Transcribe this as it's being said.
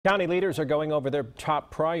County leaders are going over their top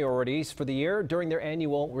priorities for the year during their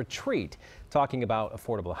annual retreat, talking about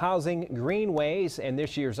affordable housing, greenways, and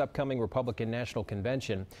this year's upcoming Republican National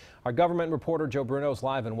Convention. Our government reporter Joe Bruno is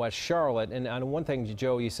live in West Charlotte, and one thing,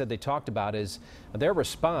 Joe, you said they talked about is their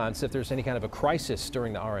response if there's any kind of a crisis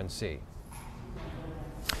during the RNC.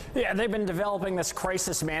 Yeah, they've been developing this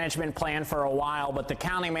crisis management plan for a while, but the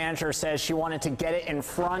county manager says she wanted to get it in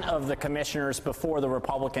front of the commissioners before the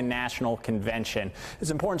Republican National Convention.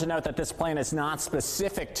 It's important to note that this plan is not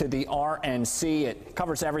specific to the RNC. It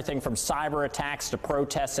covers everything from cyber attacks to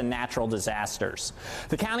protests and natural disasters.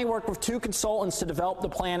 The county worked with 2 consultants to develop the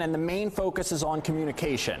plan, and the main focus is on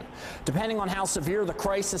communication. Depending on how severe the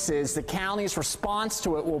crisis is, the county's response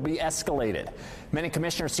to it will be escalated. Many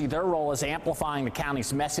commissioners see their role as amplifying the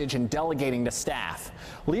county's message and delegating to staff.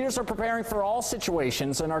 Leaders are preparing for all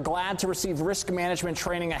situations and are glad to receive risk management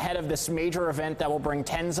training ahead of this major event that will bring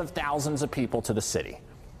tens of thousands of people to the city.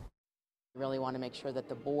 We really want to make sure that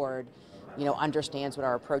the board, understands what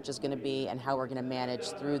our approach is going to be and how we're going to manage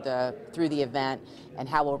through the event and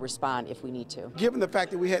how we'll respond if we need to. Given the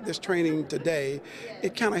fact that we had this training today,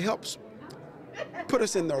 it kind of helps put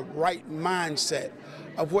us in the right mindset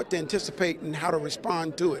of what to anticipate and how to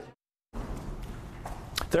respond to it.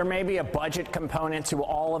 There may be a budget component to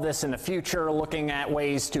all of this in the future, looking at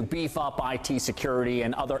ways to beef up IT security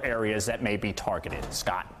and other areas that may be targeted.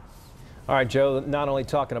 Scott. All right, Joe, not only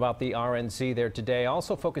talking about the RNC there today,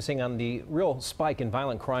 also focusing on the real spike in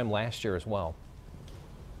violent crime last year as well.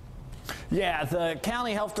 Yeah, the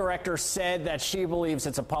county health director said that she believes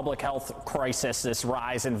it's a public health crisis, this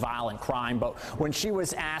rise in violent crime. But when she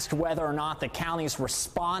was asked whether or not the county's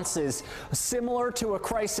response is similar to a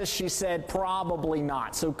crisis, she said probably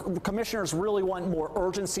not. So commissioners really want more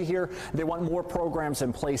urgency here. They want more programs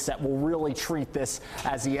in place that will really treat this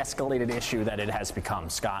as the escalated issue that it has become.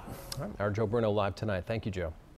 Scott. All right, our Joe Bruno live tonight. Thank you, Joe.